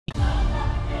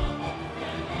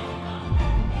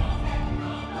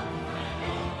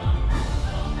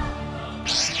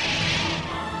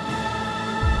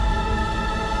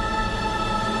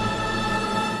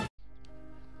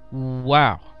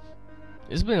Wow,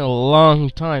 it's been a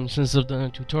long time since I've done a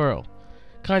tutorial.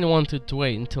 Kinda wanted to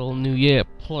wait until New Year,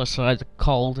 plus I had a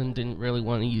cold and didn't really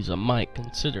want to use a mic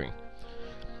considering.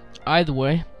 Either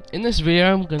way, in this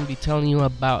video I'm going to be telling you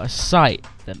about a site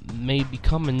that may be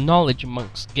common knowledge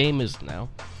amongst gamers now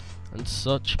and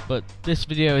such, but this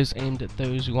video is aimed at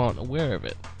those who aren't aware of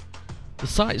it. The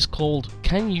site is called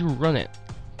Can You Run It?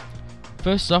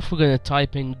 First off, we're going to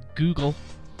type in Google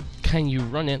Can You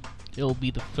Run It? It'll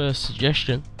be the first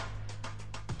suggestion.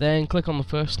 Then click on the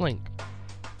first link.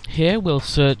 Here we'll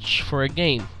search for a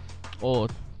game, or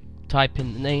type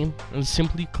in the name and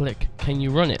simply click Can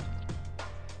You Run It?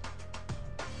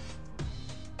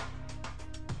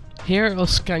 Here it'll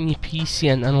scan your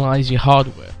PC and analyze your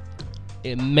hardware.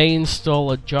 It may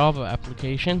install a Java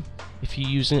application if you're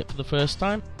using it for the first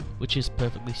time, which is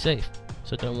perfectly safe,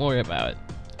 so don't worry about it.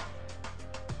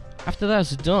 After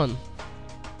that's done,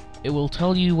 it will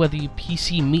tell you whether your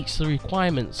PC meets the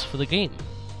requirements for the game.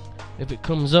 If it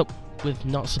comes up with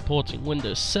not supporting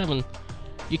Windows 7,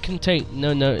 you can take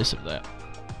no notice of that,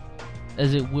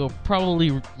 as it will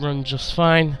probably run just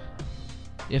fine.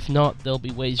 If not, there'll be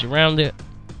ways around it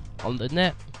on the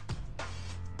net,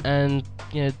 and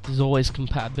there's always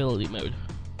compatibility mode.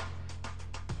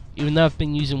 Even though I've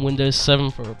been using Windows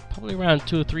 7 for probably around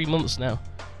 2 or 3 months now,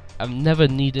 I've never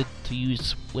needed to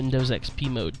use Windows XP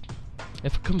mode.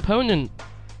 If a component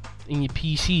in your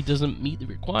PC doesn't meet the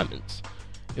requirements,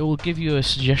 it will give you a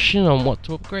suggestion on what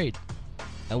to upgrade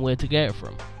and where to get it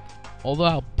from. Although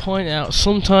I'll point out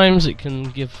sometimes it can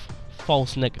give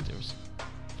false negatives.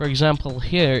 For example,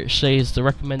 here it says the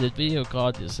recommended video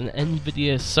card is an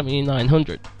NVIDIA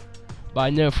 7900, but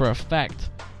I know for a fact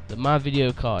that my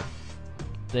video card,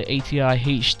 the ATI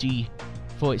HD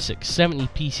 4670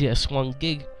 PCS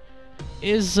 1GB,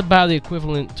 is about the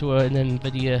equivalent to an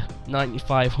NVIDIA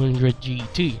 9500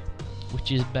 GT,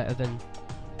 which is better than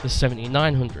the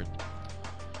 7900.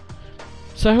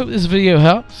 So I hope this video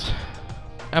helps.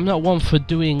 I'm not one for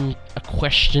doing a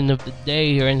question of the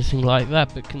day or anything like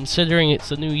that, but considering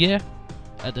it's a new year,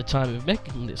 at the time of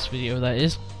making this video that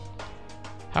is,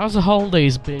 how's the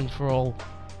holidays been for all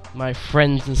my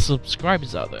friends and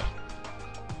subscribers out there?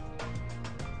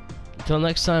 Until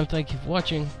next time, thank you for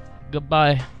watching,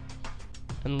 goodbye,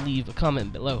 and leave a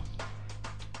comment below.